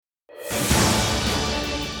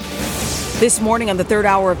This morning on the third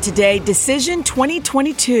hour of Today, Decision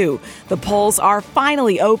 2022. The polls are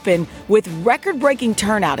finally open with record-breaking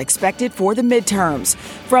turnout expected for the midterms.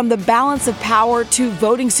 From the balance of power to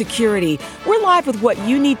voting security, we're live with what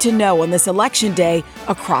you need to know on this election day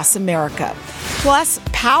across America. Plus,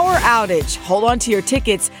 power outage. Hold on to your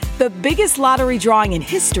tickets. The biggest lottery drawing in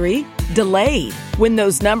history delayed. When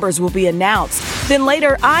those numbers will be announced. Then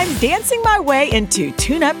later, I'm dancing my way into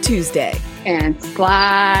Tune Up Tuesday. And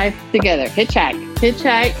slide together.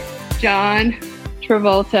 Hitchhike, John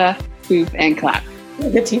Travolta, swoop, and clap.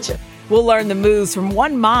 Good teacher. We'll learn the moves from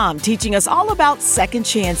one mom teaching us all about second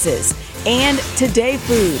chances. And Today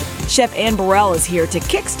Food. Chef Ann Burrell is here to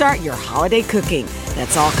kickstart your holiday cooking.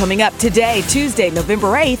 That's all coming up today, Tuesday,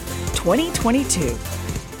 November 8th, 2022.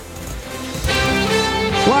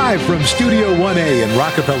 Live from Studio 1A in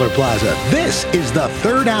Rockefeller Plaza, this is the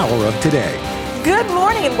third hour of Today. Good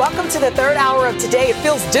morning and welcome to the third hour of Today. It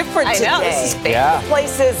feels different today. This is big. The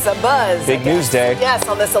place is a buzz. Big news day. Yes,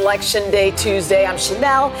 on this Election Day Tuesday. I'm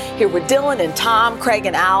Chanel here with Dylan and Tom. Craig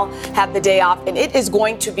and Al have the day off, and it is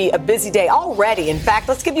going to be a busy day already. In fact,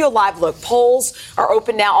 let's give you a live look. Polls are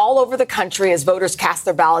open now all over the country as voters cast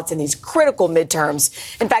their ballots in these critical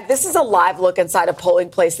midterms. In fact, this is a live look inside a polling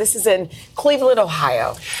place. This is in Cleveland,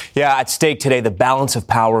 Ohio. Yeah, at stake today, the balance of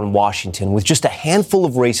power in Washington, with just a handful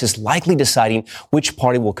of races likely deciding which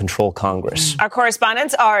party will control Congress. Our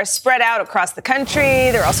correspondents are spread out across the country.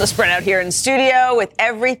 They're also spread out here in studio with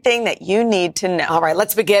everything that you need to know. All right,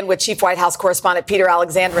 let's begin with Chief White House correspondent Peter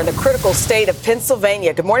Alexander in the critical state of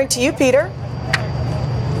Pennsylvania. Good morning to you, Peter.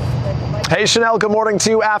 Hey, Chanel, good morning to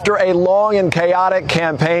you. After a long and chaotic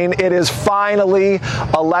campaign, it is finally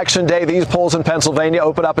Election Day. These polls in Pennsylvania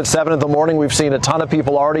open up at 7 in the morning. We've seen a ton of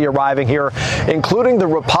people already arriving here, including the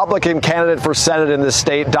Republican candidate for Senate in this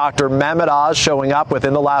state, Dr. Mehmet Oz, showing up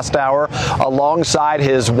within the last hour alongside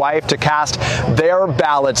his wife to cast their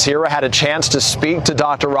ballots here. I had a chance to speak to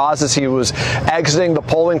Dr. Oz as he was exiting the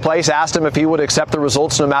polling place, asked him if he would accept the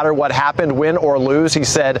results no matter what happened, win or lose. He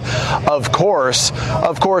said, of course,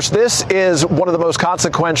 this is one of the most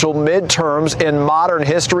consequential midterms in modern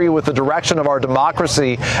history, with the direction of our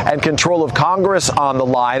democracy and control of Congress on the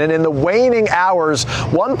line. And in the waning hours,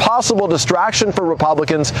 one possible distraction for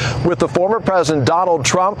Republicans with the former President Donald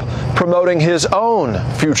Trump promoting his own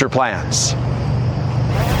future plans.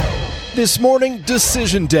 This morning,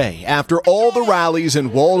 Decision Day. After all the rallies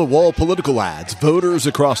and wall-to-wall political ads, voters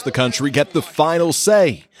across the country get the final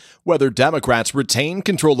say whether Democrats retain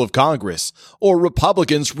control of Congress or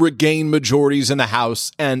Republicans regain majorities in the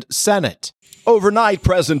House and Senate. Overnight,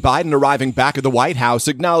 President Biden arriving back at the White House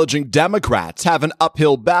acknowledging Democrats have an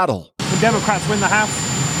uphill battle. Can Democrats win the House?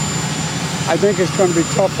 I think it's going to be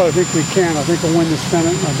tough, but I think we can. I think we'll win the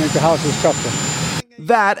Senate, and I think the House is tougher.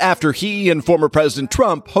 That after he and former President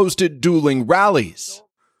Trump hosted dueling rallies.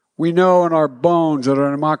 We know in our bones that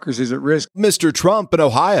our democracy is at risk. Mr. Trump in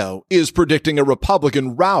Ohio is predicting a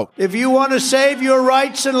Republican rout. If you want to save your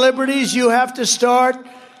rights and liberties, you have to start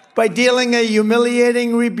by dealing a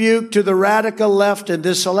humiliating rebuke to the radical left in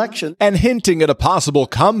this election. And hinting at a possible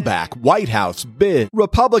comeback White House bid.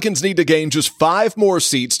 Republicans need to gain just 5 more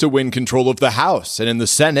seats to win control of the House. And in the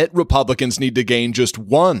Senate, Republicans need to gain just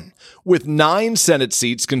 1, with 9 Senate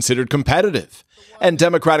seats considered competitive. And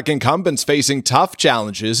Democratic incumbents facing tough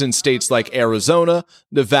challenges in states like Arizona,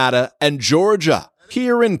 Nevada, and Georgia.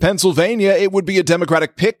 Here in Pennsylvania, it would be a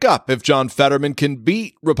Democratic pickup if John Fetterman can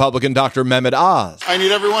beat Republican Dr. Mehmet Oz. I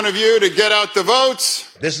need every one of you to get out the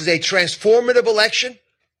votes. This is a transformative election.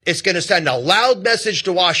 It's going to send a loud message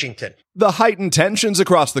to Washington. The heightened tensions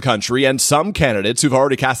across the country and some candidates who've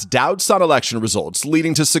already cast doubts on election results,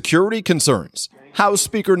 leading to security concerns. House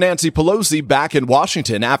Speaker Nancy Pelosi back in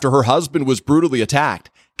Washington after her husband was brutally attacked,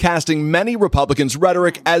 casting many Republicans'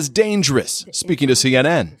 rhetoric as dangerous, speaking to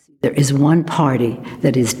CNN. There is one party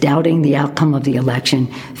that is doubting the outcome of the election,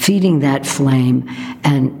 feeding that flame,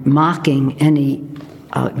 and mocking any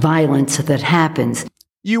violence that happens.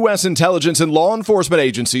 U.S. intelligence and law enforcement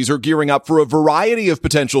agencies are gearing up for a variety of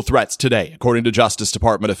potential threats today, according to Justice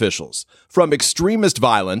Department officials, from extremist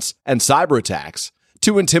violence and cyber attacks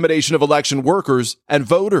to intimidation of election workers and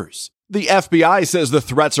voters. The FBI says the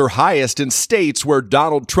threats are highest in states where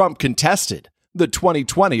Donald Trump contested the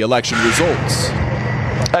 2020 election results.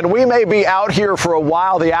 And we may be out here for a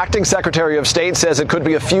while. The acting Secretary of State says it could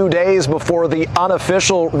be a few days before the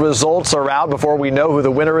unofficial results are out, before we know who the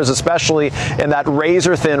winner is, especially in that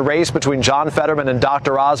razor-thin race between John Fetterman and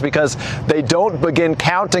Dr. Oz, because they don't begin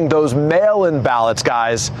counting those mail-in ballots,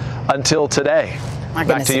 guys, until today. My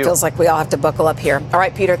goodness, it feels like we all have to buckle up here. All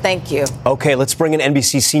right, Peter, thank you. Okay, let's bring in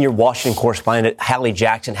NBC senior Washington correspondent Kellye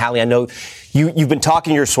Jackson. Kellye, I know you've been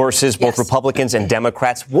talking to your sources, both Republicans and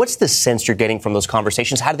Democrats. What's the sense you're getting from those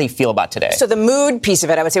conversations? How do they feel about today? So the mood piece of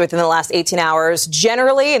it, I would say within the last 18 hours,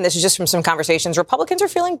 generally, and this is just from some conversations, Republicans are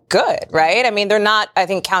feeling good, right? I mean, they're not, I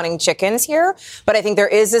think, counting chickens here, but I think there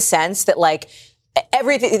is a sense that, like,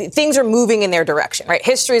 things are moving in their direction, right?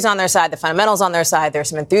 History's on their side, the fundamentals on their side. There's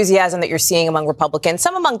some enthusiasm that you're seeing among Republicans,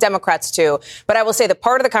 some among Democrats too. But I will say that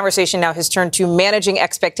part of the conversation now has turned to managing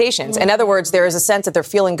expectations. In other words, there is a sense that they're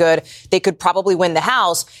feeling good. They could probably win the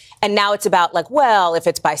House. And now it's about, like, well, if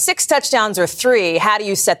it's by 6 touchdowns or 3, how do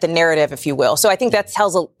you set the narrative, if you will? So I think that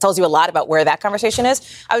tells you a lot about where that conversation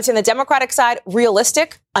is. I would say on the Democratic side,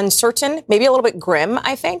 realistic, uncertain, maybe a little bit grim,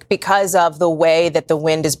 I think, because of the way that the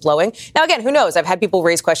wind is blowing. Now, again, who knows? I've had people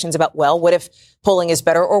raise questions about, well, what if polling is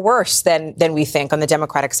better or worse than we think on the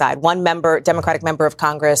Democratic side? One Democratic member of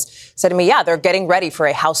Congress said to me, they're getting ready for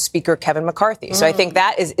a House Speaker Kevin McCarthy. So I think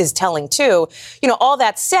that is telling too. You know, all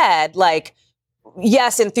that said, like,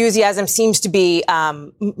 yes, enthusiasm seems to be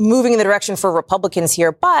moving in the direction for Republicans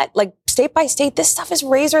here, but, like, state by state, this stuff is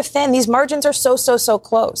razor thin. These margins are so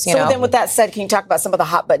close. You know? Then with that said, can you talk about some of the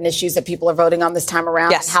hot button issues that people are voting on this time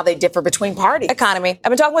around and how they differ between parties? Economy. I've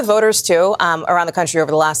been talking with voters, too, around the country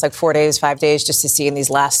over the last, 4 days, 5 days, just to see in this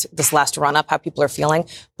last run up how people are feeling.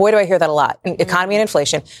 Boy, do I hear that a lot. Economy and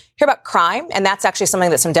inflation. Hear about crime, and that's actually something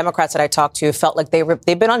that some Democrats that I talked to felt like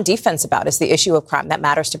they've been on defense about, is the issue of crime. That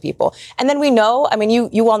matters to people. And then we know, I mean,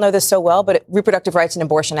 you all know this so well, but reproductive rights and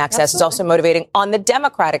abortion access is also motivating on the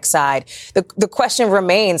Democratic side. The question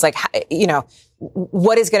remains, like, you know,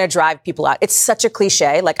 what is going to drive people out? It's such a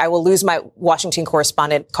cliche. Like, I will lose my Washington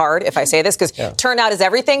correspondent card if I say this, because turnout is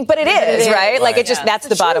everything, but it is, right? Like, it just, that's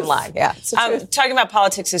the bottom line. Yeah. Talking about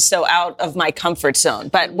politics is so out of my comfort zone.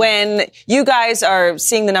 But when you guys are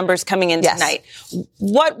seeing the numbers coming in tonight,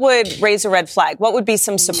 what would raise a red flag? What would be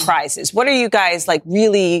some surprises? What are you guys, like,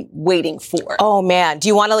 really waiting for? Oh, man. Do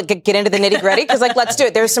you want to, like, get into the nitty gritty? Because, like, let's do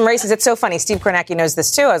it. There's some races. It's so funny. Steve Kornacki knows this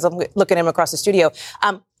too. I was looking at him across the studio.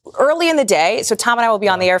 Early in the day, so Tom and I will be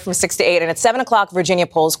on the air from 6 to 8, and at 7 o'clock, Virginia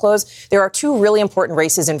polls close. There are 2 really important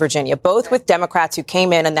races in Virginia, both with Democrats who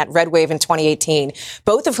came in that red wave in 2018,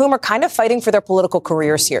 both of whom are kind of fighting for their political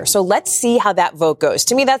careers here. So let's see how that vote goes.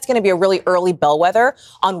 To me, that's going to be a really early bellwether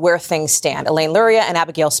on where things stand. Elaine Luria and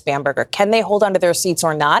Abigail Spanberger, can they hold onto their seats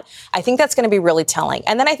or not? I think that's going to be really telling.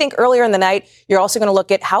 And then I think earlier in the night, you're also going to look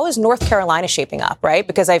at how is North Carolina shaping up, right?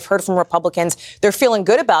 Because I've heard from Republicans, they're feeling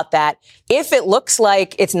good about that. If it looks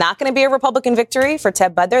like it's not going to be a Republican victory for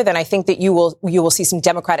Ted Budder, then I think that you will see some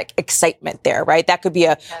Democratic excitement there, right? That could be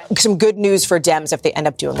some good news for Dems if they end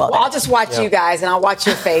up doing well. I'll just watch you guys, and I'll watch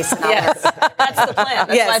your face. And that's the plan.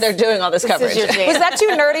 That's why they're doing all this coverage. Was that too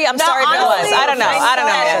nerdy? I'm sorry if it was. I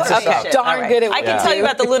don't know. Okay. Darn good at what I can tell you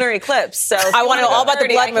about the lunar eclipse. So I want to know all about the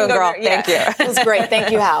blood moon, girl. Thank you. It was great. Thank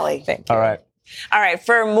you, Kellye. Thank you. All right. All right,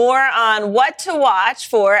 for more on what to watch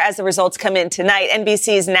for as the results come in tonight,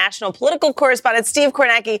 NBC's national political correspondent Steve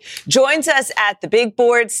Kornacki joins us at the big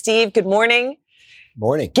board. Steve, good morning.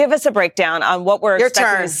 Morning. Give us a breakdown on what we're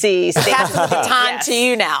expecting to see. Pass the baton to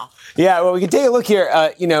you now. Yeah, well, we can take a look here.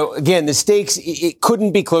 Again, the stakes, it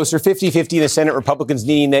couldn't be closer. 50-50 in the Senate, Republicans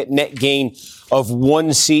needing that net gain of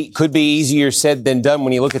 1 seat. Could be easier said than done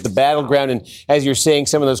when you look at the battleground and, as you're saying,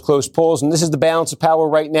 some of those close polls. And this is the balance of power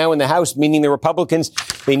right now in the House, meaning the Republicans,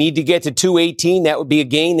 they need to get to 218. That would be a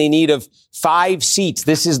gain they need of 5 seats.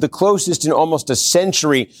 This is the closest in almost a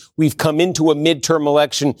century we've come into a midterm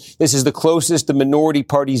election. This is the closest the minority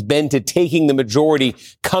party's been to taking the majority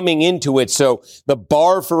coming into it. So the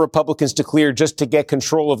bar for Republicans to clear just to get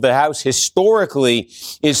control of the House historically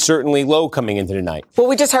is certainly low coming into tonight. Well,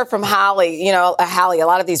 we just heard from Kellye. Kellye, a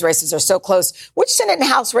lot of these races are so close. Which Senate and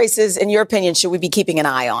House races, in your opinion, should we be keeping an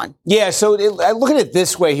eye on? Yeah, so look at it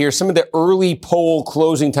this way here. Some of the early poll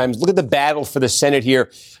closing times. Look at the battle for the Senate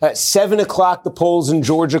here. 7 o'clock, the polls in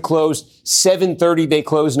Georgia close. 7:30, they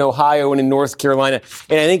close in Ohio and in North Carolina.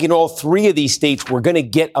 And I think in all 3 of these states, we're going to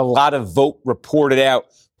get a lot of vote reported out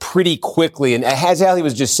pretty quickly. And as Kellye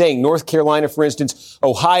was just saying, North Carolina, for instance,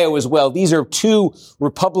 Ohio as well. These are 2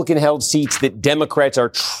 Republican-held seats that Democrats are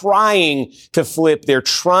trying to flip. They're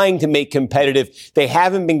trying to make competitive. They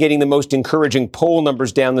haven't been getting the most encouraging poll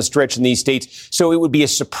numbers down the stretch in these states. So it would be a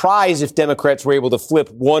surprise if Democrats were able to flip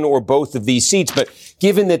one or both of these seats. But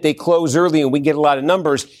given that they close early and we get a lot of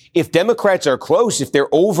numbers, if Democrats are close, if they're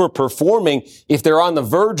overperforming, if they're on the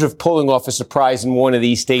verge of pulling off a surprise in one of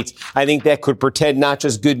these states, I think that could portend not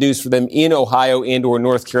just good good news for them in Ohio and or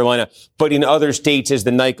North Carolina, but in other states as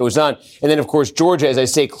the night goes on. And then, of course, Georgia, as I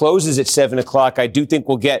say, closes at 7 o'clock. I do think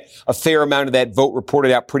we'll get a fair amount of that vote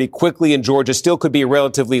reported out pretty quickly in Georgia. Still could be a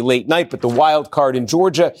relatively late night, but the wild card in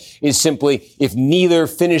Georgia is simply if neither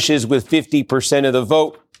finishes with 50% of the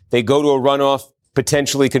vote, they go to a runoff,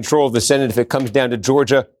 potentially control of the Senate. If it comes down to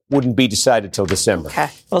Georgia, wouldn't be decided till December. Okay.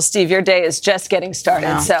 Well, Steve, your day is just getting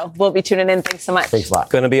started, so we'll be tuning in. Thanks so much. Thanks a lot.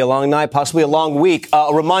 Going to be a long night, possibly a long week.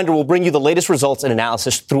 A reminder, we'll bring you the latest results and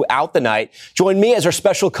analysis throughout the night. Join me as our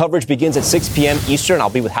special coverage begins at 6 p.m. Eastern. I'll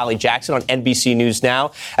be with Kellie Jackson on NBC News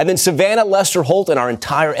Now. And then Savannah, Lester Holt, and our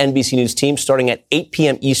entire NBC News team starting at 8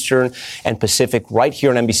 p.m. Eastern and Pacific right here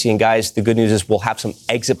on NBC. And guys, the good news is we'll have some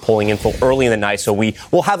exit polling info early in the night, so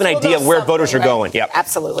we'll have an idea of where voters are going. Yep.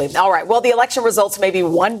 Absolutely. All right. Well, the election results may be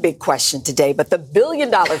one big question today, but the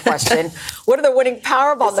billion-dollar question, what are the winning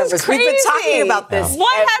Powerball numbers? We've been talking about this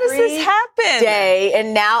How does this happen? Day,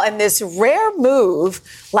 and now in this rare move,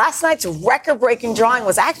 last night's record-breaking drawing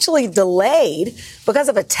was actually delayed because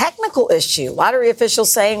of a technical issue. Lottery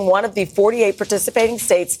officials saying one of the 48 participating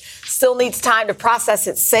states still needs time to process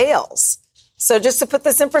its sales. So just to put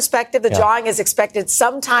this in perspective, the drawing is expected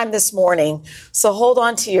sometime this morning. So hold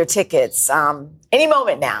on to your tickets. Any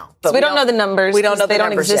moment now. But we don't know the numbers. We don't know they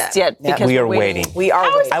don't exist yet because we are waiting. We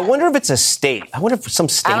are waiting. I wonder if it's a state. I wonder if some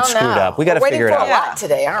state screwed up. We got to figure it out. We're waiting for a lot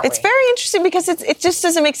today, aren't we? It's very interesting because it just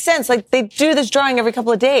doesn't make sense. Like they do this drawing every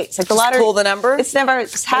couple of days. Like the lottery. Pull the number. It's never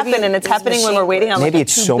happened, and it's happening when we're waiting on. Maybe like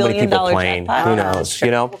it's so many people playing. Jackpot. Who knows?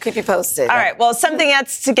 You know. We'll keep you posted. All right. Well, something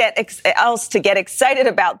else to get excited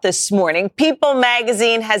about this morning. People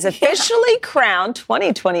magazine has officially crowned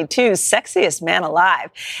 2022's sexiest man alive,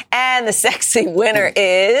 and the sexy winner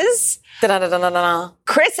is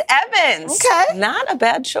Chris Evans. Okay. Not a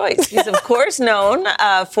bad choice. He's, of course, known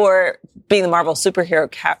for being the Marvel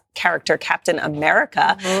superhero character Captain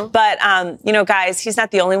America. Mm-hmm. But, guys, he's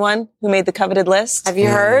not the only one who made the coveted list. Have you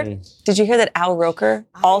heard? Did you hear that Al Roker,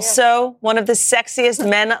 also one of the sexiest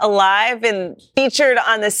men alive and featured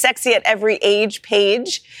on the Sexy at Every Age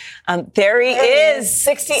page? There he is.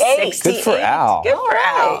 68. Good for Al. Good for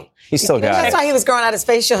Al. He's still got it. That's why he was growing out his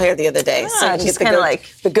facial hair the other day. So just kind of like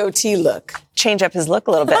the goatee look. Change up his look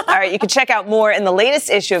a little bit. All right, you can check out more in the latest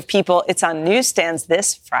issue of People. It's on newsstands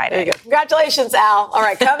this Friday. There you go. Congratulations, Al. All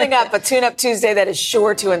right, coming up, a tune-up Tuesday that is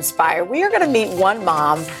sure to inspire. We are going to meet one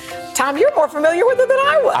mom. Tom, you're more familiar with her than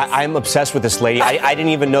I was. I'm obsessed with this lady. I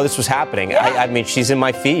didn't even know this was happening. Yeah. I mean, she's in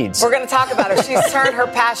my feeds. We're going to talk about her. She's turned her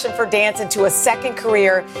passion for dance into a second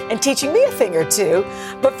career and teaching me a thing or two.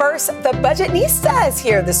 But first, the Budgetnista is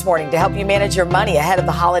here this morning to help you manage your money ahead of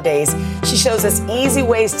the holidays. She shows us easy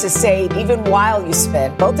ways to save even while you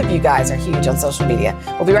spend. Both of you guys are huge on social media.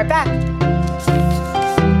 We'll be right back.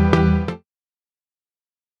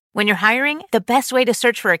 When you're hiring, the best way to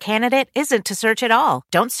search for a candidate isn't to search at all.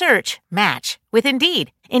 Don't search, match with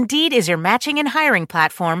Indeed. Indeed is your matching and hiring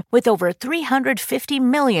platform with over 350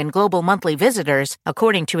 million global monthly visitors,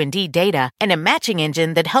 according to Indeed data, and a matching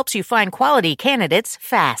engine that helps you find quality candidates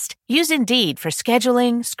fast. Use Indeed for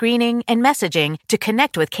scheduling, screening, and messaging to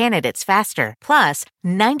connect with candidates faster. Plus,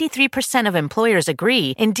 93% of employers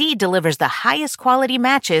agree Indeed delivers the highest quality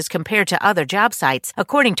matches compared to other job sites,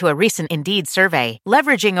 according to a recent Indeed survey.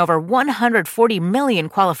 Leveraging over 140 million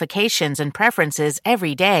qualifications and preferences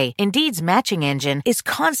every day, Indeed's matching engine is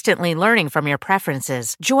constantly learning from your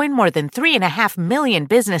preferences. Join more than 3.5 million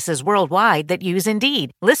businesses worldwide that use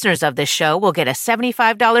Indeed. Listeners of this show will get a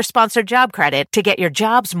 $75 sponsored job credit to get your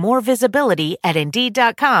jobs more visibility at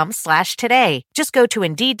Indeed.com/today. Just go to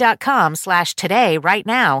Indeed.com/today right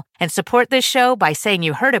now and support this show by saying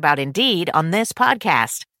you heard about Indeed on this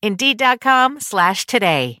podcast.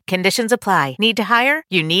 Indeed.com/today. Conditions apply. Need to hire?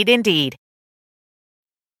 You need Indeed.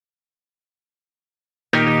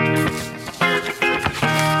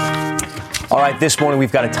 All right, this morning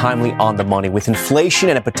we've got a timely On the Money. With inflation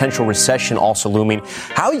and a potential recession also looming,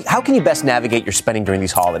 how can you best navigate your spending during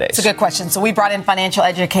these holidays? It's a good question. So we brought in financial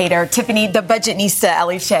educator Tiffany, the Budgetnista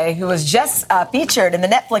Aliche, who was just featured in the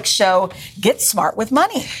Netflix show Get Smart with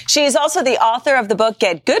Money. She's also the author of the book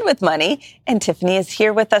Get Good with Money, and Tiffany is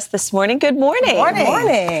here with us this morning. Good morning. Good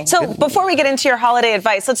morning. So before we get into your holiday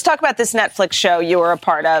advice, let's talk about this Netflix show you were a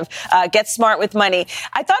part of, Get Smart with Money.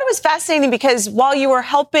 I thought it was fascinating because while you were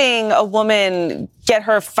helping a woman woman get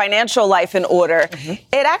her financial life in order,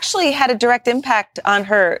 it actually had a direct impact on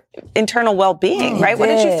her internal well-being, right? What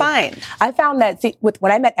did you find? I found that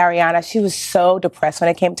when I met Ariana, she was so depressed when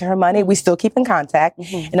it came to her money. We still keep in contact.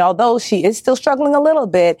 And although she is still struggling a little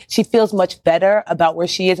bit, she feels much better about where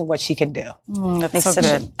she is and what she can do. That makes such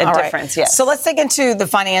a difference, yes. So let's dig into the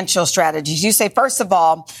financial strategies. You say, first of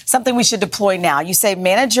all, something we should deploy now. You say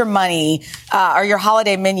manage your money or your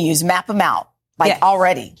holiday menus, map them out.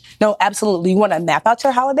 Already. No, absolutely. You want to map out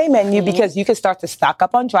your holiday menu because you can start to stock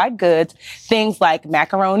up on dry goods, things like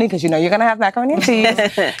macaroni, because you know you're going to have macaroni and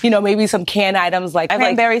cheese. Maybe some canned items like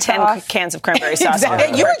cranberry sauce. 10 cans of cranberry sauce.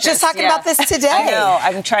 Exactly. You were just talking about this today. I know.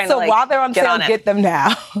 I'm trying to while they're on sale, get them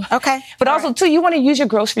now. Okay. But also, too, you want to use your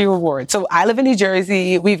grocery reward. So I live in New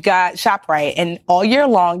Jersey. We've got ShopRite. And all year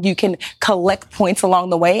long, you can collect points along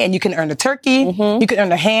the way. And you can earn a turkey. You can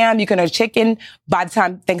earn a ham. You can earn a chicken by the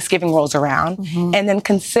time Thanksgiving rolls around. And then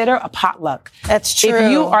consider a potluck. That's true. If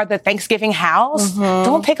you are the Thanksgiving house,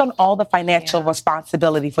 don't take on all the financial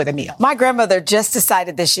responsibility for the meal. My grandmother just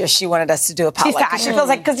decided this year she wanted us to do a potluck. She feels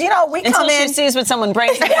like, because, we come in. She sees what someone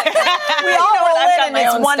brings. We all roll in, and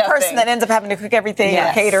it's one person that ends up having to cook everything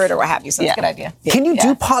or cater it or what have you. So it's a good idea. Can you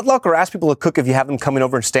do potluck or ask people to cook if you have them coming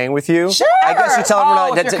over and staying with you? Sure. I guess you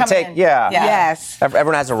tell them to take. Yes.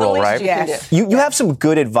 Everyone has a role, right? Yes. You have some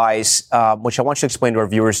good advice, which I want you to explain to our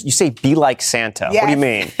viewers. You say, be like Santa. Yes. What do you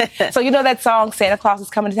mean? So you know that song, Santa Claus is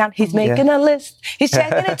coming to town? He's making a list. He's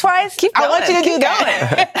checking it twice. I want you to do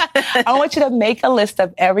that. I want you to make a list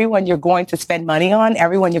of everyone you're going to spend money on,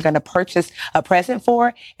 everyone you're going to purchase a present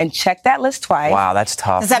for, and check that list twice. Wow, that's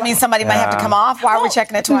tough. Does that mean somebody might have to come off? Why are we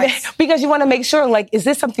checking it twice? Because you want to make sure, is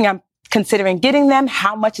this something I'm considering getting them?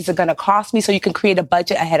 How much is it going to cost me? So you can create a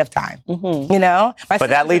budget ahead of time. But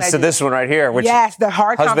that leads to this one right here, which the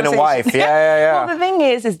hard husband and wife. Yeah. Well, the thing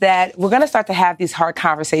is that we're going to start to have these hard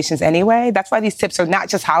conversations anyway. That's why these tips are not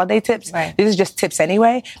just holiday tips. Right. These are just tips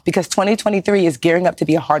anyway, because 2023 is gearing up to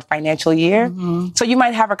be a hard financial year. So you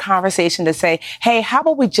might have a conversation to say, hey, how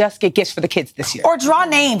about we just get gifts for the kids this year? Or draw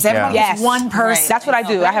names. Everyone gets one person. Right. That's what I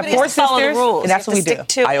do. I have 4 sisters, and that's what we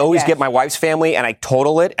do. I always get my wife's family, and I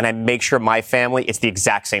total it, and I make sure my family, it's the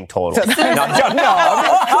exact same total. No,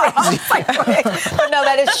 I'm crazy. But no,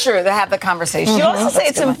 that is true. To have the conversation. You also say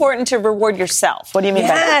it's important to reward yourself. What do you mean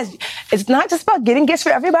by that? It's not just about getting gifts for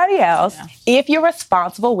everybody else. If you're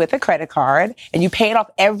responsible with a credit card and you pay it off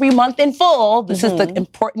every month in full, this is the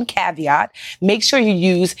important caveat. Make sure you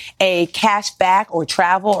use a cash back or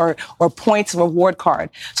travel or points reward card.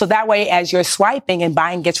 So that way, as you're swiping and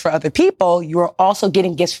buying gifts for other people, you're also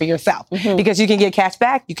getting gifts for yourself. Because you can get cash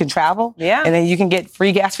back, you can travel. And then you can get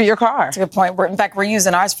free gas for your car. That's a good point. In fact, we're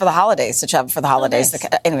using ours for the holidays, to travel for the holidays.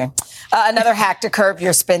 Anyway, another hack to curb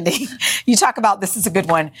your spending. You talk about, this is a good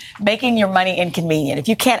one, making your money inconvenient. If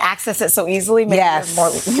you can't access it so easily, maybe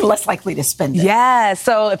you're less likely to spend it. Yeah.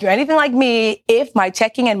 So if you're anything like me, if my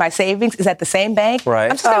checking and my savings is at the same bank,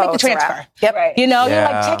 I'm just going to make the transfer. Yep. Right. You're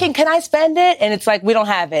like, checking, can I spend it? And it's like, we don't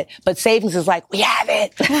have it. But savings is like, we have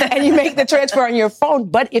it. And you make the transfer on your phone.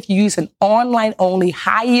 But if you use an online-only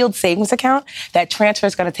high-yield savings account, that transfer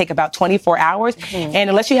is going to take about 24 hours. And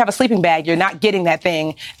unless you have a sleeping bag, you're not getting that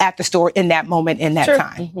thing at the store in that moment, in that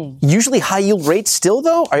time. Usually high yield rates still,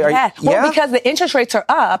 though? Because the interest rates are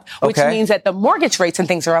up, which means that the mortgage rates and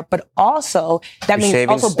things are up, but also that means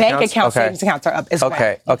also bank account savings accounts are up as well.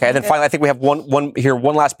 Okay. And then finally, I think we have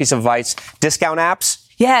one last piece of advice. Discount apps.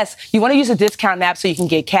 Yes, you want to use a discount app so you can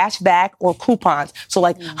get cash back or coupons. So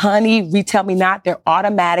like Honey, Retail Me Not, they're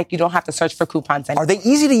automatic. You don't have to search for coupons anymore. Are they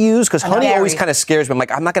easy to use? Because Honey always kind of scares me. I'm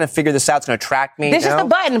like, I'm not going to figure this out. It's going to track me. There's just a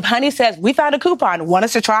button. Honey says, we found a coupon. Want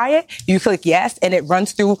us to try it? You click yes, and it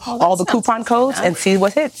runs through all the coupon codes and see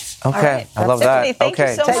what hits. Okay, I love that. Thank you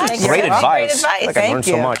so much. Great advice. Like I learned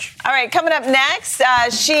so much. All right, coming up next,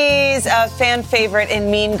 she's a fan favorite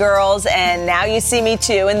in Mean Girls, and Now You See Me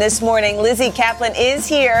Too. And this morning, Lizzy Caplan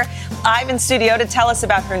is here live in studio to tell us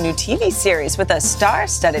about her new TV series with a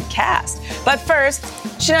star-studded cast. But first,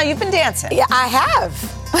 Chanel, you've been dancing. Yeah, I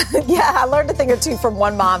have. I learned a thing or two from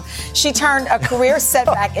one mom. She turned a career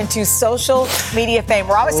setback into social media fame.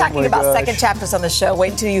 We're always talking about second chapters on the show.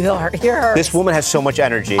 Wait until you hear her. This woman has so much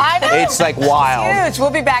energy. I know. It's like wild. It's huge.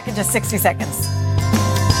 We'll be back in just 60 seconds.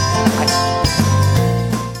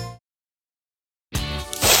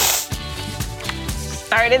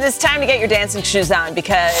 All right, it is time to get your dancing shoes on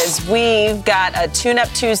because we've got a tune-up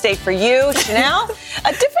Tuesday for you, Chanel.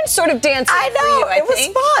 A different sort of dancing for you, I think.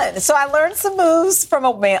 It was fun. So I learned some moves from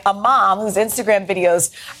a mom whose Instagram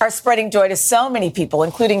videos are spreading joy to so many people,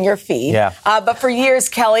 including your feed. Yeah. But for years,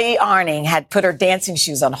 Kellye Arning had put her dancing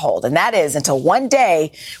shoes on hold, and that is until one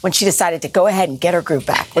day when she decided to go ahead and get her groove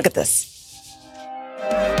back. Look at this.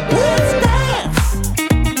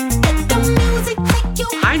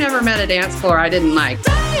 I never met a dance floor I didn't like.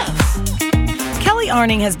 Kellye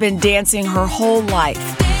Arning has been dancing her whole life.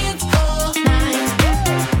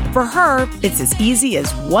 For her, it's as easy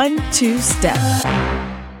as 1-2 step.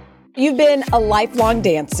 You've been a lifelong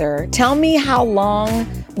dancer. Tell me how long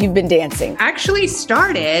you've been dancing. Actually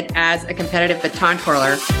started as a competitive baton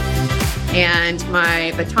twirler. And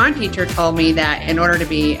my baton teacher told me that in order to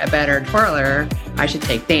be a better twirler, I should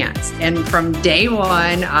take dance. And from day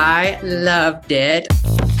one, I loved it.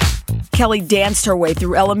 Kellye danced her way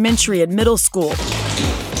through elementary and middle school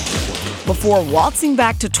before waltzing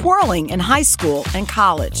back to twirling in high school and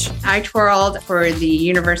college. I twirled for the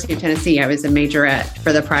University of Tennessee. I was a majorette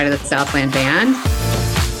for the Pride of the Southland Band.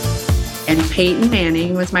 And Peyton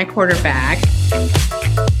Manning was my quarterback.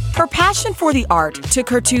 Her passion for the art took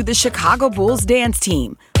her to the Chicago Bulls dance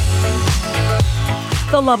team,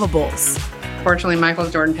 the Lovables. Fortunately, Michael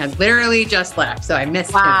Jordan had literally just left, so I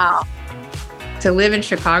missed him. To live in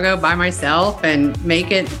Chicago by myself and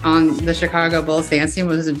make it on the Chicago Bulls dance team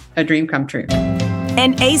was a dream come true.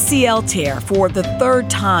 An ACL tear for the third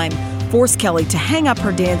time forced Kellye to hang up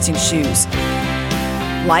her dancing shoes.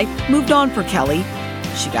 Life moved on for Kellye.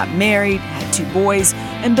 She got married, had 2 boys,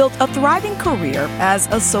 and built a thriving career as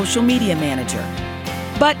a social media manager.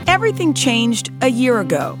 But everything changed a year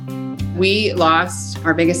ago. We lost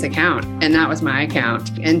our biggest account, and that was my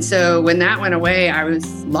account. And so when that went away, I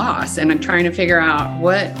was lost, and I'm trying to figure out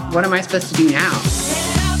what am I supposed to do now?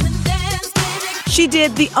 She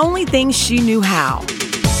did the only thing she knew how: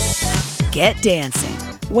 get dancing.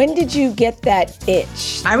 When did you get that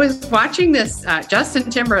itch? I was watching this Justin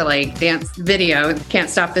Timberlake dance video, Can't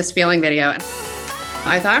Stop This Feeling video.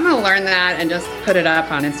 I thought I'm going to learn that and just put it up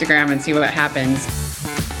on Instagram and see what happens.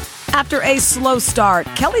 After a slow start,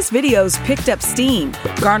 Kellye's videos picked up steam,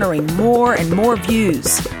 garnering more and more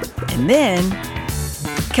views. And then,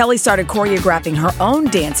 Kellye started choreographing her own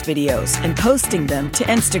dance videos and posting them to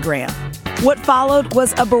Instagram. What followed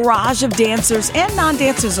was a barrage of dancers and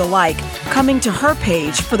non-dancers alike coming to her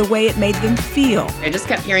page for the way it made them feel. I just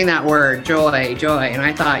kept hearing that word, joy, joy. And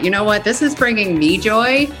I thought, you know what, this is bringing me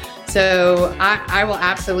joy. So I will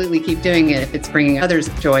absolutely keep doing it if it's bringing others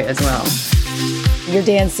joy as well. You're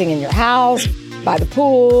dancing in your house, by the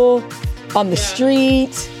pool, on the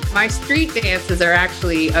street. My street dances are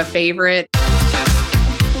actually a favorite.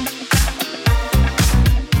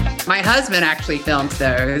 My husband actually films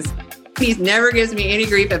those. He never gives me any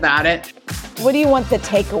grief about it. What do you want the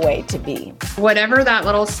takeaway to be? Whatever that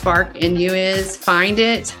little spark in you is, find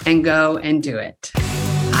it and go and do it.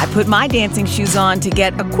 I put my dancing shoes on to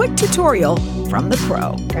get a quick tutorial from the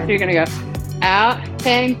pro. You're going to go out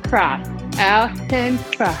and cross,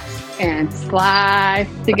 and slide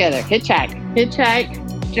together.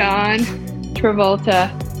 Hitchhike, John,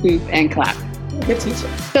 Travolta, swoop, and clap. Good teacher.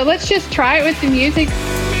 So let's just try it with the music.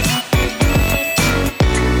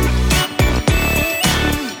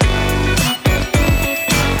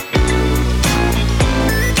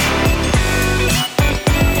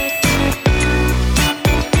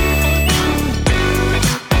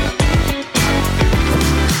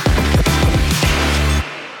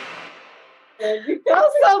 That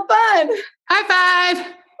was so fun. High five.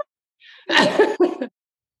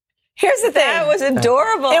 Here's the thing. That was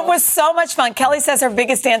adorable. It was so much fun. Kellye says her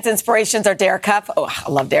biggest dance inspirations are Derek Huff. Oh, I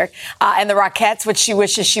love Derek. And the Rockettes, which she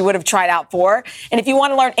wishes she would have tried out for. And if you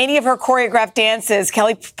want to learn any of her choreographed dances,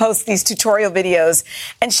 Kellye posts these tutorial videos.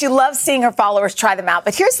 And she loves seeing her followers try them out.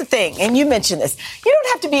 But here's the thing, and you mentioned this. You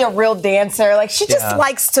don't have to be a real dancer. Like, she just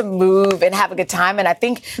likes to move and have a good time. And I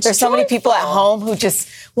think there's so many people at home who just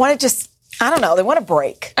want to I don't know. They want a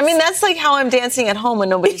break. I mean, that's like how I'm dancing at home when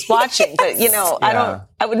nobody's watching. But, you know,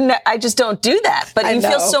 I just don't do that. But you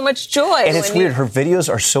feel so much joy. And it's weird. Her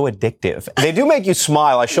videos are so addictive. They do make you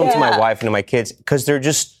smile. I show them to my wife and to my kids because they're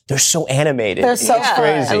so animated. They're so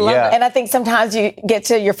crazy. I love it. And I think sometimes you get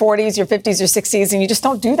to your 40s, your 50s, your 60s, and you just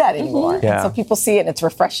don't do that anymore. Mm-hmm. Yeah. And so people see it and it's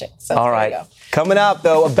refreshing. So all right. Coming up,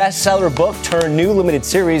 though, a bestseller book turned new limited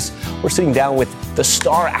series. We're sitting down with the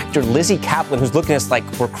star actor Lizzy Caplan, who's looking at us like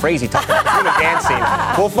we're crazy talking about tuna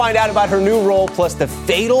dancing. We'll find out about her new role, plus the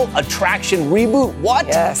Fatal Attraction reboot. What?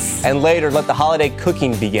 Yes. And later, let the holiday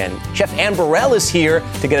cooking begin. Chef Ann Burrell is here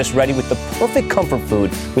to get us ready with the perfect comfort food.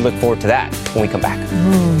 We look forward to that when we come back.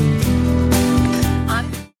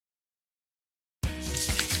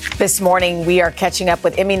 This morning, we are catching up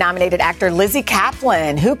with Emmy-nominated actor Lizzy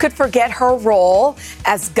Caplan. Who could forget her role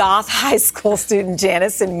as goth high school student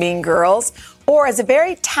Janice in Mean Girls, or as a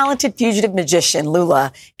very talented fugitive magician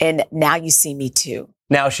Lula in Now You See Me Too?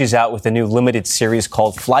 Now she's out with a new limited series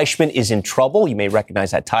called Fleischman Is In Trouble. You may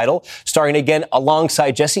recognize that title. Starring again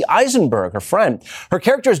alongside Jesse Eisenberg, her friend. Her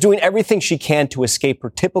character is doing everything she can to escape her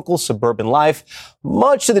typical suburban life,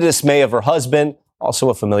 much to the dismay of her husband, also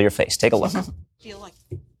a familiar face. Take a look.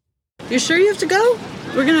 You sure you have to go?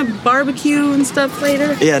 We're going to barbecue and stuff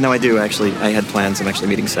later? Yeah, no, I do, actually. I had plans. I'm actually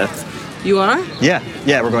meeting Seth. You are? Yeah,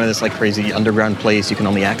 we're going to this, crazy underground place. You can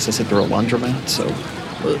only access it through a laundromat, so...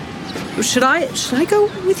 Should I go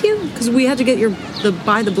with you? Because we had to get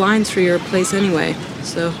buy the blinds for your place anyway,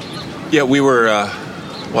 so... Yeah, we were,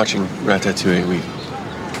 watching Ratatouille.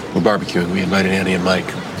 We're barbecuing. We invited Annie and Mike.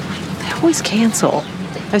 They always cancel.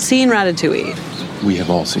 I've seen Ratatouille. We have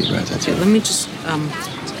all seen Ratatouille. Okay, let me just,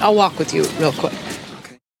 I'll walk with you real quick.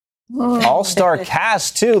 All-star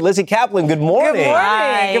cast, too. Lizzy Caplan, good morning. Good morning.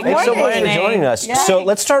 Hi. Good Thanks so much morning. for joining us. Yay. So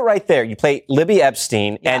let's start right there. You play Libby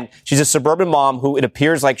Epstein, and she's a suburban mom who it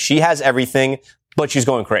appears like she has everything, but she's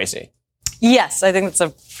going crazy. Yes, I think that's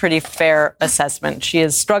a pretty fair assessment. She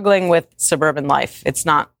is struggling with suburban life. It's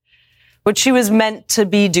not what she was meant to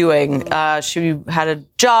be doing. She had a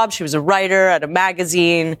job. She was a writer at a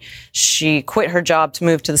magazine. She quit her job to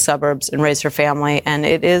move to the suburbs and raise her family, and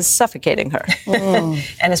it is suffocating her.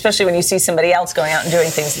 And especially when you see somebody else going out and doing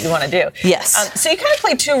things that you want to do. Yes. So you kind of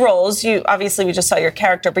play two roles. Obviously, we just saw your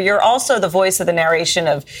character, but you're also the voice of the narration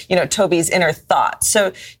of, Toby's inner thoughts.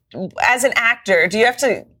 So as an actor, do you have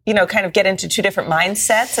to, kind of get into two different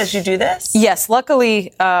mindsets as you do this? Yes.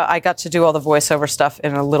 Luckily, I got to do all the voiceover stuff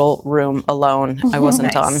in a little room alone. I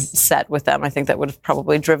wasn't on set with them. I think that would have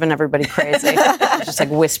probably driven everybody crazy. Just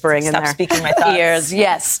whispering in their speaking my thoughts. ears.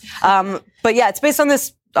 Yes. But yeah, it's based on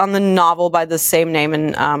the novel by the same name.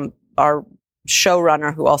 And our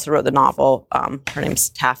showrunner, who also wrote the novel, her name's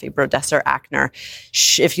Taffy Brodesser-Ackner.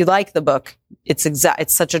 If you like the book, it's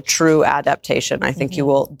such a true adaptation. I think you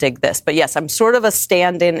will dig this. But yes, I'm sort of a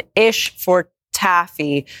stand-in-ish for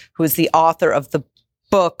Taffy, who is the author of the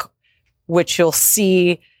book, which you'll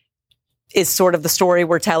see is sort of the story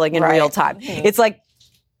we're telling in real time. It's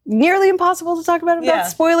nearly impossible to talk about it without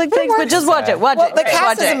spoiling things, but just watch it. The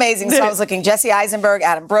cast is amazing. So I was looking, Jesse Eisenberg,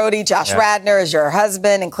 Adam Brody, Josh Radnor is your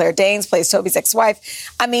husband, and Claire Danes plays Toby's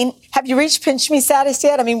ex-wife. I mean, have you reached pinch me status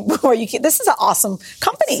yet? I mean, this is an awesome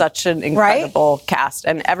company. Such an incredible cast,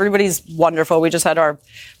 and everybody's wonderful. We just had our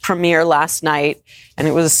premiere last night, and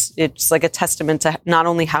it's like a testament to not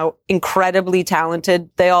only how incredibly talented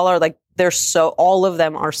they all are, all of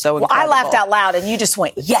them are so incredible. Well, I laughed out loud, and you just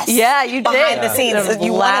went, yes. Yeah, you did. Behind the scenes.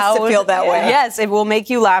 You want us to feel that way. Yes, it will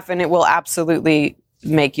make you laugh, and it will absolutely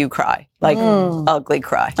make you cry. Ugly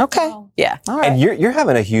cry. Okay. Yeah. All right. And you're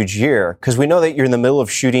having a huge year, because we know that you're in the middle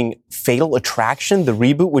of shooting Fatal Attraction, the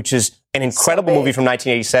reboot, which is an incredible movie from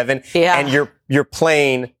 1987. Yeah. And you're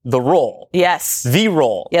playing the role. Yes. The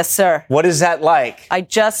role. Yes, sir. What is that like? I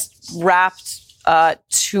just wrapped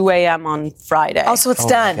 2 a.m. on Friday. Oh, so it's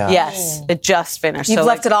done. Yes, it just finished. You've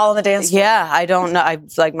left it all on the dance floor? Yeah, I don't know.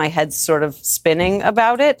 My head's sort of spinning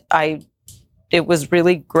about it. It was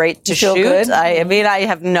really great to shoot. Good? I mean, I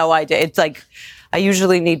have no idea. It's I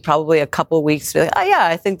usually need probably a couple weeks to be like, oh yeah,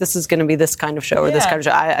 I think this is going to be this kind of show or this kind of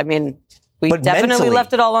show. I mean, we But definitely mentally,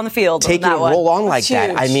 left it all on the field. taking on it that one. roll on like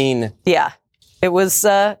that. I mean, Yeah, it was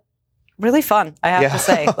really fun, I have to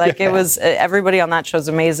say. It was, everybody on that show is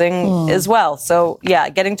amazing as well. So yeah,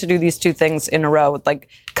 getting to do these two things in a row with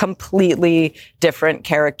completely different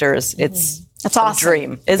characters, it's a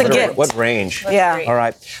dream. It's a gift. What range? Yeah. All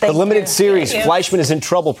right. The limited series, Fleischman Is In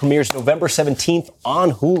Trouble, premieres November 17th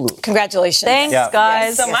on Hulu. Congratulations. Thanks,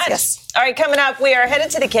 guys. Thanks so much. All right, coming up, we are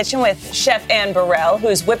headed to the kitchen with Chef Ann Burrell,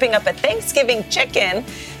 who's whipping up a Thanksgiving chicken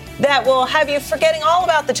that will have you forgetting all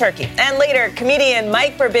about the turkey. And later, comedian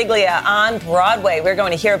Mike Birbiglia on Broadway. We're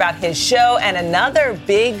going to hear about his show and another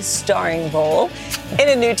big starring role in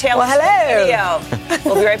a new Taylor Swift video.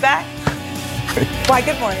 We'll be right back. Why,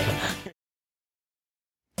 good morning.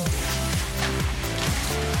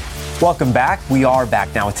 Welcome back. We are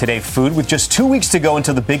back now with Today Food. With just 2 weeks to go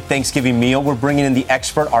until the big Thanksgiving meal, we're bringing in the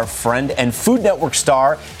expert, our friend, and Food Network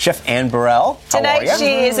star, Chef Ann Burrell. Tonight,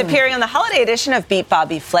 she is appearing on the holiday edition of Beat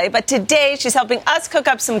Bobby Flay, but today she's helping us cook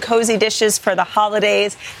up some cozy dishes for the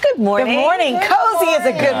holidays. Good morning. Good morning. Cozy is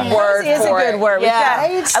a good word. Cozy is a good word.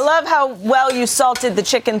 Yeah. I love how well you salted the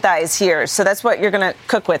chicken thighs here, so that's what you're going to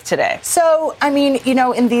cook with today. So, I mean,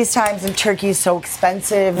 in these times, and turkey is so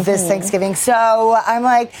expensive this Thanksgiving, so I'm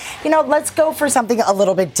like, let's go for something a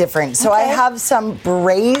little bit different. So I have some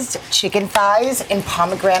braised chicken thighs in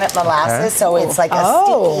pomegranate molasses. So it's like a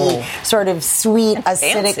sticky, sort of sweet,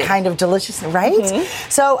 acidic kind of delicious, right?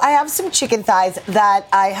 So I have some chicken thighs that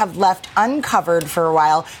I have left uncovered for a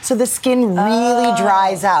while, so the skin really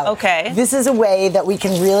dries out. Okay. This is a way that we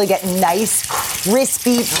can really get nice,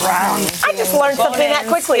 crispy brown skin. I just learned something that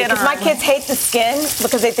quickly because my kids hate the skin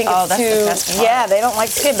because they think it's too. Yeah, they don't like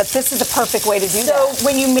skin, but this is a perfect way to do that. So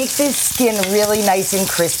when you make this skin really nice and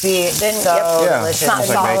crispy, then delicious.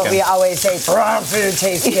 It's not what we always say, brown food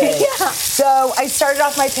tastes good. So I started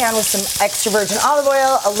off my pan with some extra virgin olive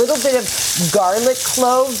oil, a little bit of garlic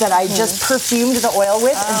clove that I just perfumed the oil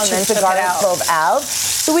with and took the garlic clove out.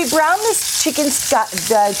 So we brown this chicken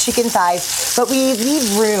thighs, but we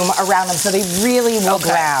leave room around them so they really will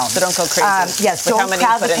brown. So don't go crazy. Yes, don't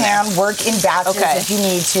crowd the pan. Work in batches if you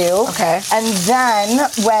need to. Okay. And then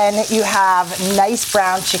when you have nice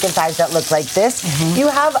brown chicken thighs that look like this, you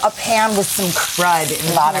have a pan with some crud in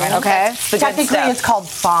the bottom. Okay. Technically, it's called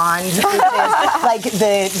fond, which is like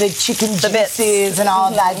the chicken juices and all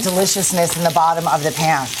of that deliciousness in the bottom of the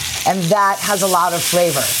pan. And that has a lot of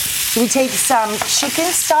flavor. So we take some chicken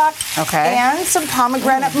stock and some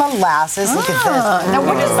pomegranate molasses. Look at this. Now,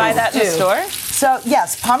 we just buy that in the store? So,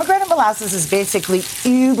 yes, pomegranate molasses is basically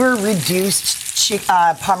uber reduced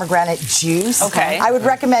pomegranate juice. Okay. I would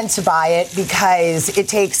recommend to buy it because it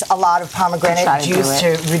takes a lot of pomegranate juice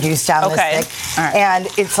to reduce down this thick. Right. And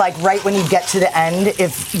it's like right when you get to the end,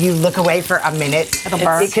 if you look away for a minute,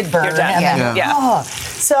 it could burn.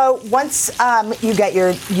 So once you get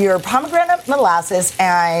your pomegranate molasses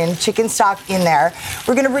and chicken stock in there,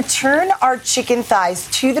 we're going to return our chicken thighs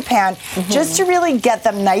to the pan just to really get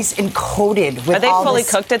them nice and coated with all this. Are they fully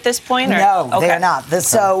cooked at this point? Or? No, they're not.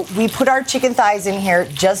 So we put our chicken thighs in here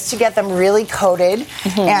just to get them really coated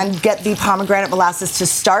and get the pomegranate molasses to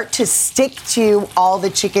start to stick to all the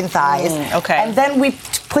chicken thighs. And then we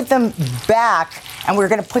put them back and we're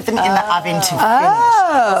going to put them in the oven to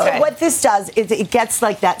finish. So what this does is it gets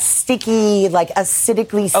like that sticky, like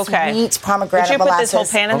acidically sweet pomegranate molasses. Would you put this whole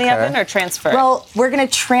pan in the oven or transfer it? Well, we're going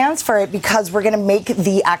to transfer it because we're going to make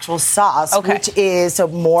the actual sauce, which is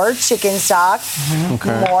more chicken stock,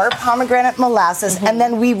 more pomegranate molasses, and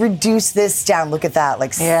then we reduce this down. Look at that,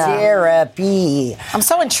 like syrupy. I'm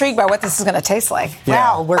so intrigued by what this is going to taste like.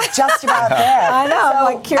 Well, we're just about there. I know. So I'm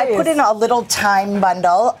like curious. I put in a little thyme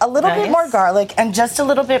bundle, a little bit more garlic, and just a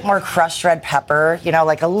little bit more crushed red pepper,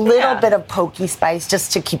 like a little bit of pokey spice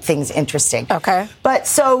just to keep things interesting. Okay. But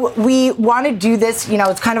so we want to do this,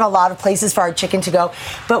 it's kind of a lot of places for our chicken to go,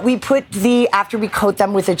 but we put after we coat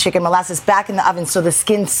them with the chicken molasses back in the oven so the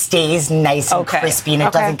skin stays nice and crispy and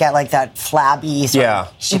it doesn't get like that flabby sort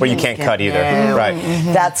of where you can't cut either. Right.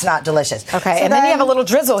 That's not delicious. Okay, so and then you have a little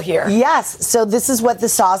drizzle here. Yes, so this is what the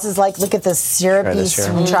sauce is like. Look at the syrupy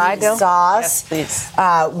sweet sauce. Yes,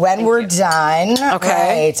 please. When we're done.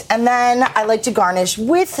 Right. And then I like to garnish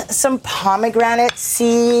with some pomegranate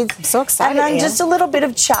seeds. I'm so excited. And then just a little bit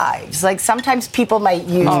of chives. Like sometimes people might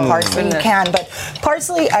use parsley. You can, but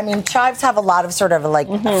parsley, chives have a lot of sort of like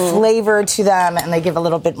flavor to them and they give a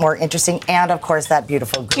little bit more interesting and of course that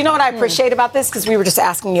beautiful green. You know what I appreciate about this? Because we were just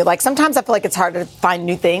asking you, like sometimes I feel like it's hard to find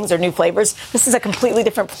new things or new flavors. This is a completely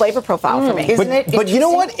different flavor profile for me. Isn't it? But you know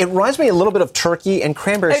what? It reminds me a little bit of turkey and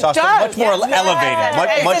cranberry sauce. Much more elevated.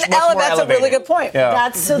 Much more elevated. That's a really good point. Yeah.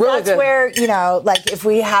 That's where, like if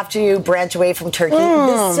we have to branch away from turkey,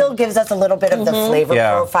 this still gives us a little bit of the flavor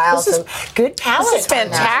profile. So good palate. This is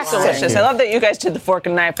fantastic. Delicious. I love that you guys did the fork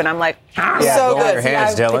and knife and I'm like, so good. Your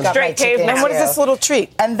hands, Dylan. Straight caveman. And what is this little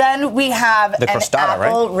treat? And then we have the crostata, an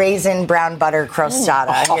apple raisin brown butter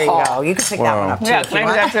crostata. Here you go. You can pick that one up too. Yeah, can I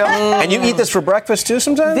do that too? And you eat this for breakfast too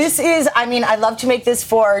sometimes? This is, I love to make this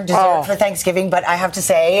for dessert for Thanksgiving, but I have to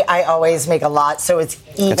say I always make a lot, so it's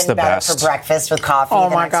even better for breakfast with coffee the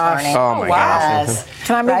next morning. Oh my gosh. Yes.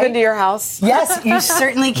 Can I move into your house? Yes, you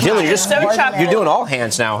certainly can. Dylan, you're doing all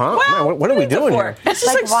hands now, huh? Well, what are we doing here? This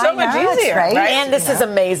is like so much easier, right? And this is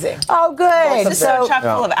amazing. Oh, good. This is so chock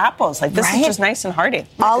full of apples. Like this is just nice and hearty.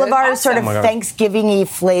 All of our sort of Thanksgiving-y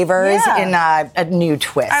flavors in a new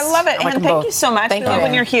twist. I love it. And thank you so much. We love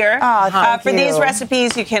when you're here. For these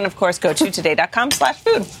recipes, you can, of course, go to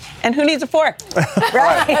today.com/food. And who needs a fork?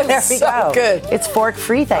 Right. There we go. Good. It's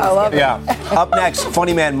fork-free Thanksgiving. I love it. Yeah. Up next,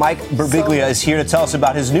 funny man Mike Birbiglia is here to tell us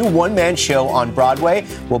about his new one-man show on Broadway.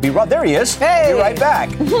 We'll be there he is. Hey. Be right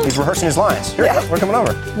back. He's rehearsing his lines. Here, we're coming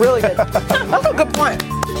over. Really good. That's a good point.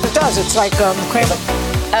 It does. It's like Kramer.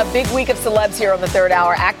 A big week of celebs here on the third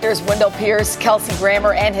hour. Actors Wendell Pierce, Kelsey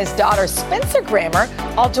Grammer, and his daughter Spencer Grammer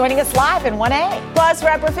all joining us live in 1A. Plus,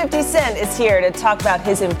 rapper 50 Cent is here to talk about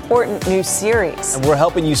his important new series. And we're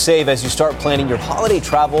helping you save as you start planning your holiday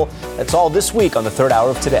travel. That's all this week on the third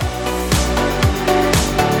hour of Today.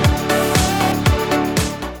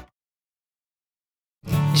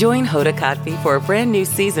 Join Hoda Kotb for a brand new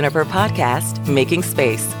season of her podcast, Making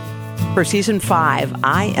Space. For season 5,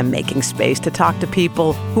 I am making space to talk to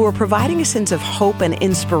people who are providing a sense of hope and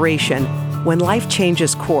inspiration when life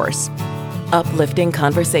changes course. Uplifting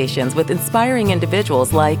conversations with inspiring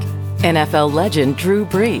individuals like NFL legend Drew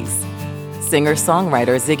Brees,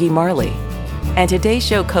 singer-songwriter Ziggy Marley, and Today's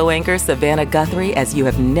Show co-anchor Savannah Guthrie as you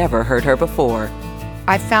have never heard her before.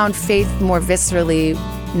 I found faith more viscerally,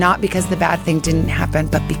 not because the bad thing didn't happen,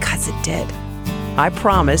 but because it did. I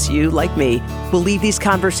promise you, like me, will leave these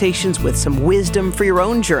conversations with some wisdom for your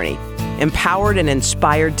own journey, empowered and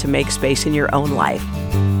inspired to make space in your own life.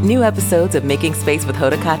 New episodes of Making Space with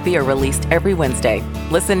Hoda Kotb are released every Wednesday.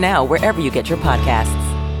 Listen now wherever you get your podcasts.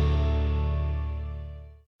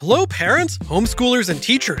 Hello, parents, homeschoolers, and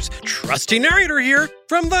teachers. Trusty narrator here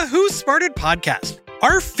from the Who Smarted podcast.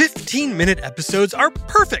 Our 15-minute episodes are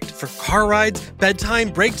perfect for car rides, bedtime,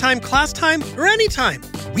 break time, class time, or anytime.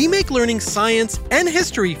 We make learning science and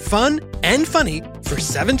history fun and funny for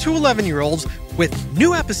 7 to 11-year-olds with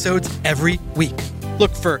new episodes every week. Look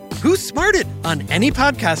for Who Smarted on any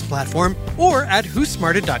podcast platform or at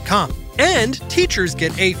whosmarted.com. And teachers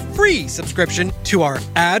get a free subscription to our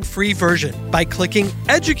ad-free version by clicking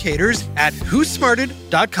educators at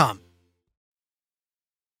whosmarted.com.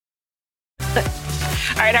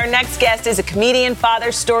 All right, our next guest is a comedian,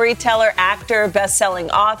 father, storyteller, actor,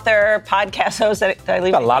 best-selling author, podcast host. Did I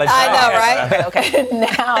leave? A lot of jobs. I know, right? Okay.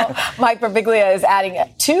 Now, Mike Birbiglia is adding a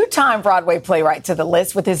two-time Broadway playwright to the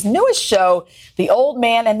list with his newest show, The Old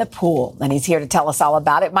Man and the Pool. And he's here to tell us all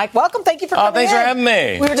about it. Mike, welcome. Thank you for coming thanks in. for having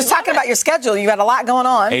me. We were just talking about your schedule. You got a lot going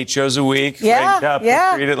on. 8 shows a week. Yeah, Ranked up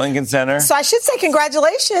yeah. at Lincoln Center. So I should say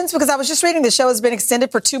congratulations, because I was just reading the show has been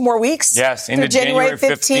extended for 2 more weeks. Yes, into January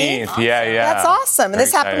 15th. Yeah. That's awesome. And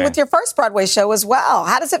this happened with your first Broadway show as well.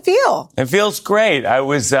 How does it feel? It feels great. I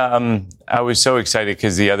was so excited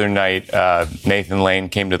because the other night Nathan Lane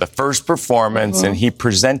came to the first performance and he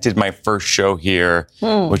presented my first show here,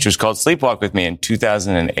 which was called Sleepwalk with Me in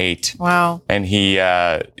 2008. Wow! And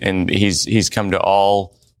he's come to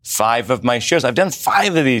all 5 of my shows. I've done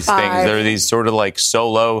 5 of these things. They're these sort of like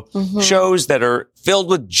solo shows that are filled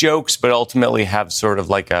with jokes, but ultimately have sort of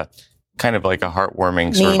like a kind of like a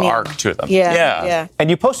heartwarming sort of arc to them. Yeah.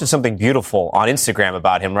 And you posted something beautiful on Instagram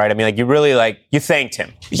about him, right? I mean, like you really you thanked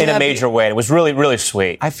him in a major way. It was really, really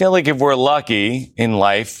sweet. I feel like if we're lucky in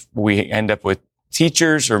life, we end up with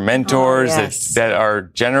teachers or mentors that are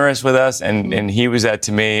generous with us. And he was that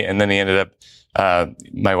to me. And then he ended up,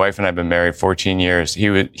 my wife and I have been married 14 years.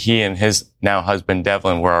 He and his now husband,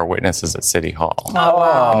 Devlin, were our witnesses at City Hall. Oh,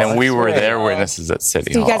 wow. And then we were their witnesses at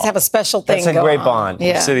City Hall. So you guys have a special thing That's a great bond.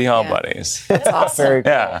 Yeah. City Hall buddies. That's awesome. Very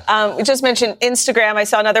cool. Yeah. We just mentioned Instagram. I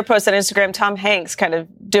saw another post on Instagram, Tom Hanks kind of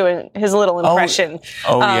doing his little impression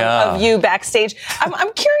of you backstage.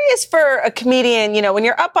 I'm curious for a comedian, when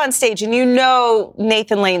you're up on stage and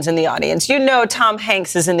Nathan Lane's in the audience, Tom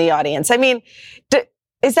Hanks is in the audience. I mean,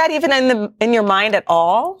 is that even in your mind at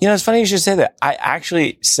all? It's funny you should say that. I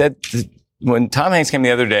actually said when Tom Hanks came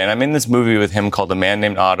the other day, and I'm in this movie with him called A Man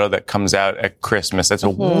Named Otto that comes out at Christmas. That's a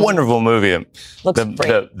wonderful movie.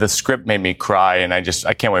 The script made me cry, and I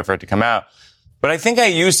can't wait for it to come out. But I think I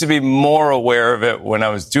used to be more aware of it when I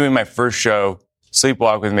was doing my first show,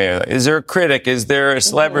 Sleepwalk with Me. Is there a critic? Is there a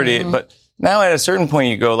celebrity? But now at a certain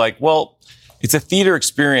point you go like, well, it's a theater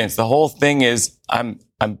experience. The whole thing is I'm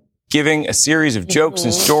giving a series of jokes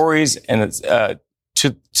and stories and it's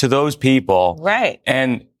to those people. Right.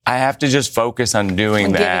 And I have to just focus on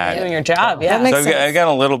doing that. Doing your job, yeah. That makes So sense. I got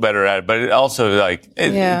a little better at it, but it also I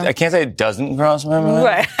can't say it doesn't cross my mind.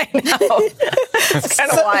 Right, I know. It's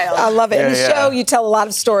kind of wild. I love it. In the show, you tell a lot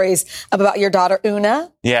of stories about your daughter,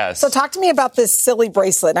 Una. Yes. So talk to me about this silly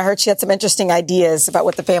bracelet. I heard she had some interesting ideas about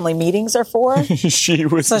what the family meetings are for. She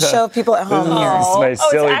was. So show people at home here. My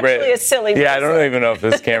silly it's actually a silly Yeah, I bracelet. don't even know if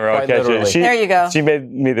this camera will catch it. There you go. She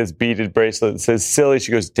made me this beaded bracelet that says silly.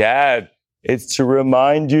 She goes, Dad, it's to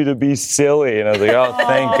remind you to be silly. And I was like, oh,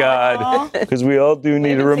 thank God. Because we all do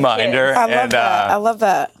need a reminder. I love that. I love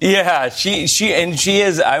that. Yeah, she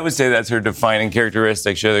is, I would say that's her defining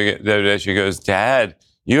characteristic. She goes, Dad,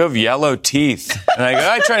 you have yellow teeth. And I go,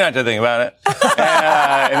 I try not to think about it.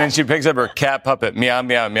 And then she picks up her cat puppet, meow,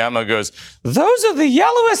 meow, meow, goes, those are the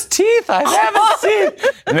yellowest teeth I've ever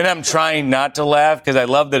seen. And then I'm trying not to laugh because I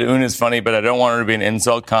love that Una's funny, but I don't want her to be an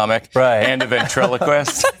insult comic and a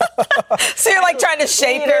ventriloquist. So you're like trying to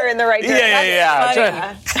shape her in the right direction.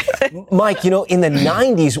 Yeah. Mike, in the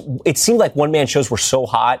 90s, it seemed like one-man shows were so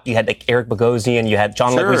hot. You had like Eric Bogosian, you had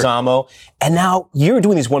John Leguizamo, and now you're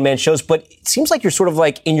doing these one-man shows, but it seems like you're sort of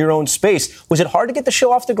like in your own space. Was it hard to get the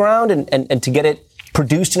show off the ground and to get it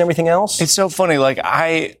produced and everything else? It's so funny. Like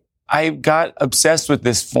I got obsessed with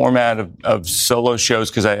this format of solo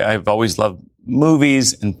shows because I've always loved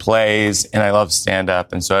movies and plays, and I love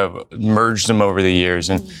stand-up, and so I've merged them over the years.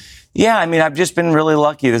 And yeah, I mean, I've just been really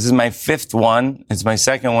lucky. This is my 5th one. It's my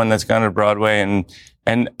 2nd one that's gone to Broadway,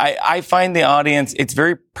 and I find the audience, it's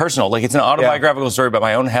very personal. Like, it's an autobiographical story about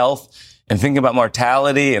my own health and thinking about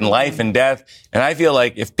mortality and life and death. And I feel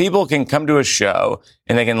like if people can come to a show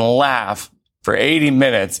and they can laugh for 80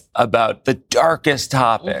 minutes about the darkest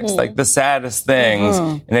topics, like the saddest things,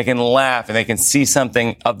 and they can laugh and they can see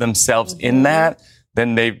something of themselves in that,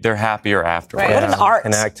 then they're happier afterwards. What an art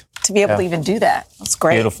Connect. to be able to even do that. That's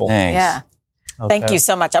great. Beautiful. Thanks. Yeah. Okay. Thank you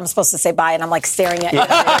so much. I'm supposed to say bye, and I'm like staring at you.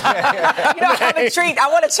 I have a treat.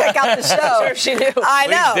 I want to check out the show. I'm sure she knew. I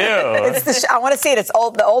know. Please do. It's I want to see it. It's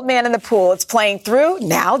the Old Man in the Pool. It's playing through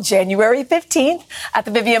now, January 15th, at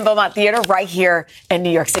the Vivian Beaumont Theater right here in New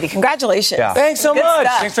York City. Congratulations. Yeah. Thanks so Good much.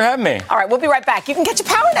 stuff. Thanks for having me. All right, we'll be right back. You can catch a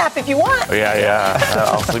power nap if you want. Oh, yeah.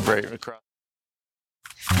 I'll sleep right across.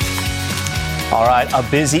 All right, a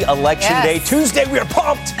busy election day. Tuesday, we are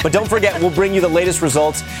pumped. But don't forget, we'll bring you the latest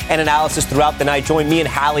results and analysis throughout the night. Join me and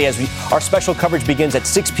Hallie as our special coverage begins at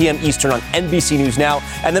 6 p.m. Eastern on NBC News Now.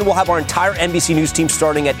 And then we'll have our entire NBC News team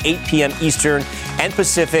starting at 8 p.m. Eastern and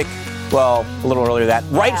Pacific. Well, a little earlier than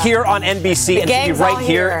that. Right here on NBC, and to be right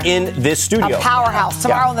here in this studio. A powerhouse.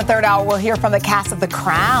 Tomorrow in the 3rd hour, we'll hear from the cast of The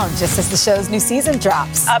Crown just as the show's new season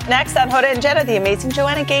drops. Up next on Hoda and Jenna, the amazing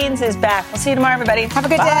Joanna Gaines is back. We'll see you tomorrow, everybody. Have a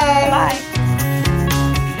good day. Bye.